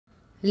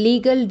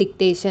Legal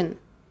dictation.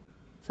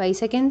 5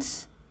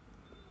 seconds.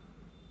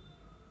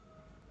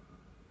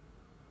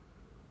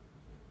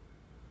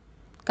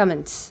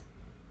 Comments.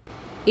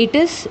 It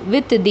is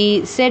with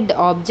the said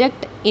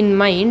object in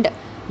mind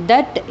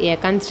that a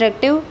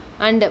constructive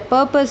and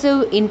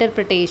purposive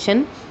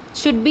interpretation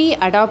should be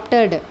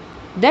adopted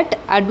that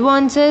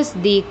advances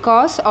the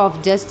cause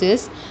of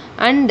justice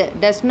and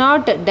does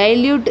not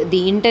dilute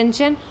the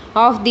intention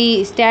of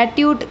the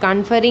statute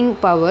conferring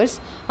powers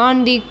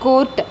on the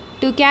court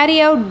to carry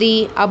out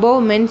the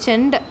above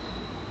mentioned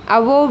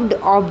avowed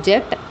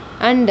object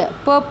and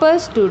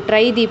purpose to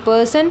try the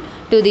person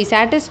to the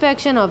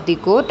satisfaction of the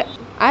court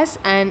as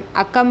an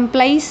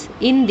accomplice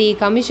in the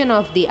commission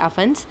of the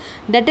offence,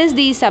 that is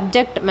the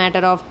subject matter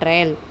of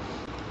trial.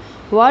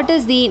 What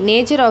is the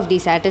nature of the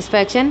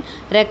satisfaction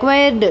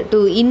required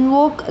to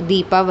invoke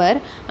the power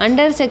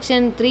under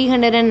section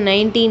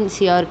 319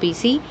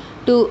 CRPC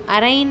to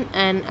arraign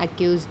an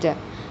accused?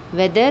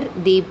 Whether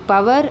the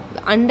power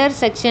under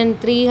section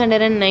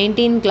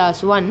 319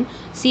 clause 1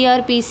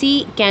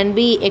 CRPC can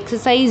be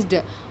exercised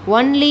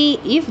only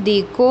if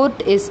the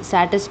court is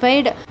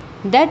satisfied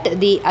that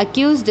the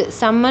accused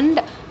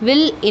summoned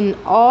will in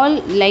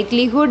all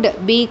likelihood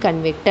be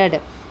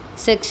convicted.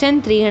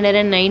 Section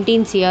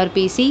 319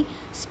 CRPC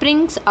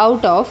springs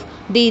out of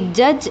the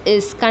judge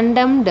is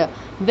condemned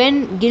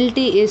when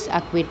guilty is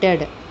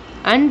acquitted,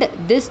 and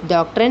this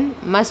doctrine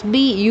must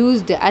be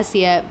used as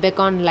a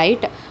beacon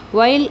light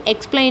while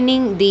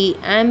explaining the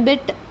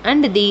ambit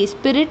and the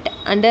spirit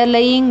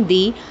underlying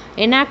the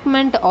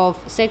enactment of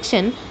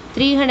section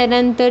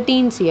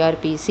 313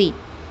 CRPC.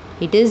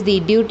 It is the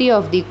duty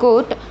of the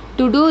court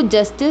to do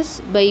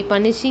justice by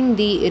punishing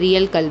the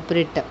real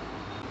culprit.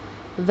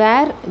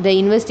 Where the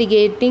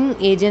investigating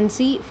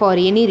agency for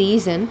any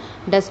reason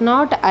does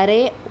not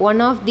array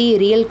one of the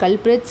real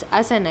culprits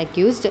as an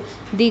accused,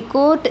 the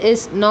court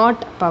is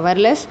not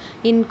powerless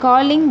in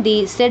calling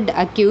the said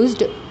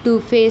accused to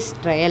face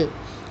trial.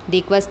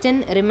 The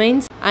question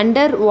remains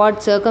under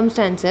what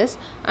circumstances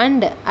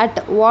and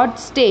at what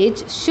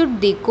stage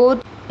should the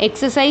court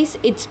exercise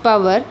its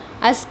power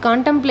as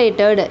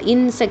contemplated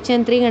in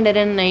section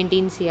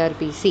 319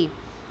 CRPC.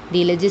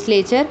 The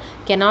legislature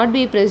cannot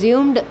be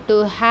presumed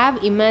to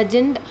have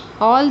imagined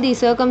all the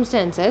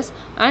circumstances,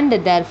 and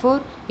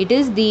therefore it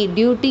is the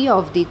duty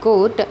of the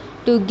court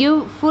to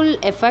give full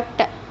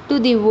effect to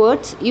the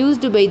words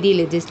used by the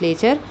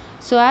legislature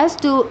so as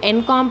to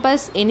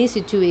encompass any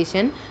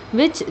situation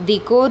which the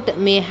court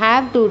may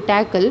have to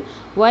tackle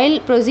while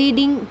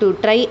proceeding to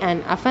try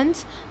an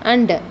offence,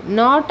 and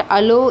not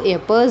allow a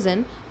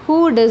person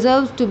who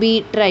deserves to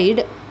be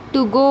tried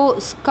to go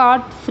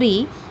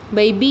scot-free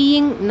by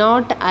being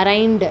not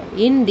arraigned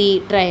in the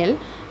trial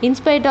in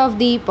spite of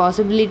the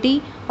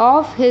possibility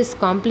of his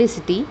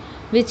complicity,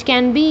 which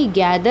can be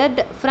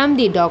gathered from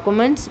the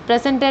documents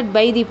presented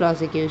by the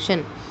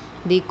prosecution.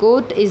 The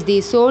court is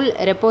the sole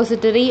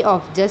repository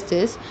of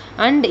justice,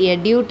 and a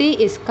duty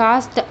is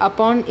cast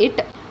upon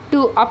it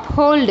to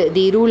uphold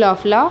the rule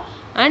of law,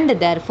 and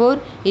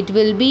therefore it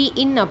will be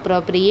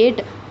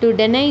inappropriate to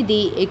deny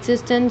the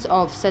existence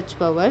of such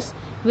powers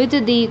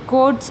with the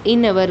courts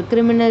in our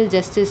criminal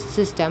justice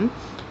system,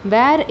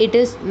 where it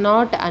is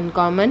not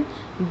uncommon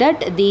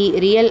that the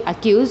real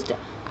accused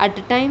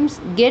at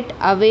times get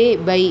away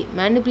by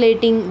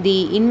manipulating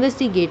the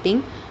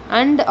investigating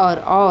and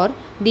or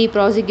the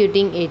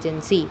prosecuting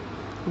agency.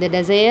 The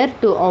desire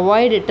to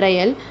avoid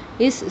trial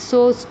is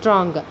so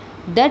strong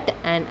that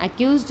an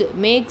accused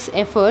makes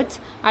efforts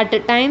at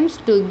times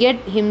to get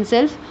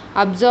himself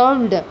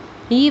absolved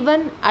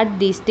even at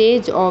the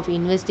stage of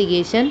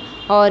investigation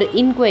or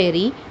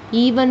inquiry,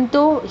 even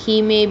though he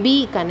may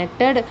be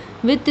connected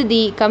with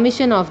the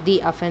commission of the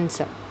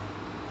offence.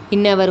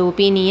 In our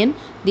opinion,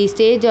 the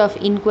stage of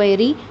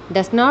inquiry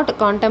does not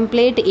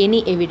contemplate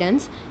any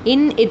evidence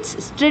in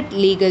its strict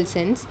legal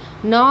sense,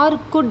 nor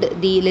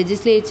could the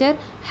legislature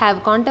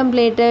have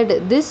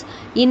contemplated this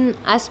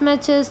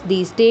inasmuch as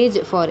the stage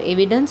for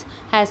evidence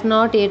has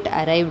not yet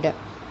arrived.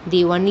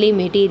 The only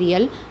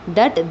material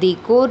that the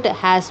court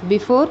has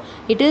before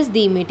it is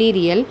the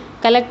material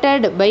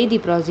collected by the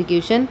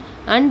prosecution,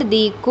 and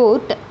the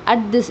court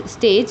at this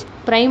stage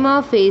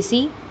prima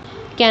facie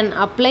can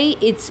apply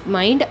its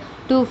mind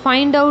to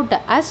find out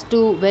as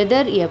to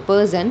whether a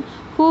person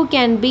who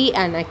can be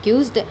an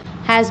accused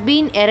has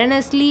been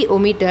erroneously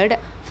omitted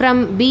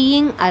from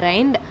being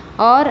arraigned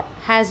or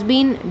has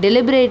been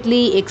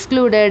deliberately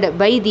excluded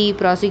by the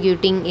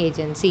prosecuting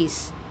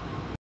agencies.